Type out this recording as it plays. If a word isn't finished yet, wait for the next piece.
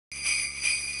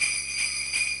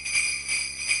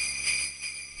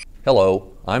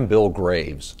Hello, I'm Bill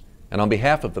Graves, and on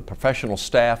behalf of the professional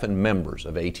staff and members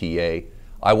of ATA,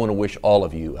 I want to wish all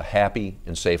of you a happy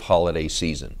and safe holiday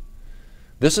season.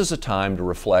 This is a time to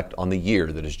reflect on the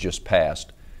year that has just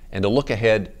passed and to look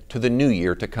ahead to the new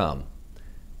year to come.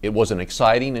 It was an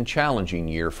exciting and challenging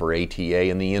year for ATA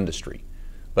and the industry,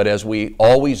 but as we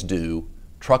always do,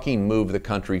 trucking moved the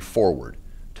country forward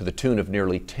to the tune of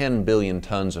nearly 10 billion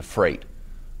tons of freight,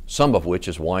 some of which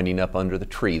is winding up under the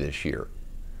tree this year.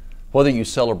 Whether you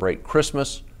celebrate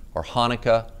Christmas or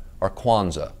Hanukkah or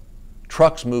Kwanzaa,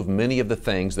 trucks move many of the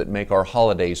things that make our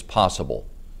holidays possible,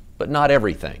 but not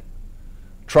everything.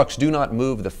 Trucks do not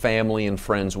move the family and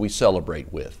friends we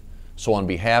celebrate with, so on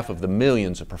behalf of the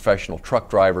millions of professional truck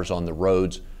drivers on the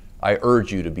roads, I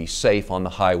urge you to be safe on the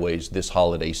highways this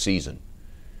holiday season.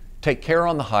 Take care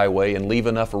on the highway and leave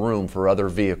enough room for other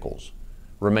vehicles.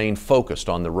 Remain focused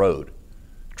on the road.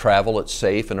 Travel at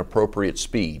safe and appropriate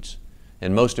speeds.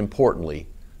 And most importantly,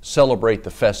 celebrate the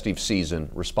festive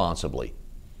season responsibly.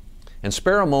 And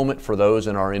spare a moment for those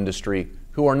in our industry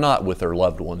who are not with their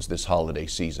loved ones this holiday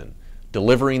season,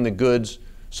 delivering the goods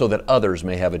so that others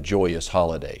may have a joyous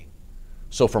holiday.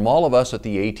 So from all of us at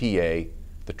the ATA,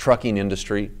 the trucking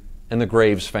industry, and the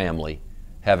Graves family,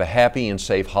 have a happy and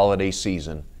safe holiday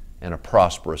season and a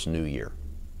prosperous new year.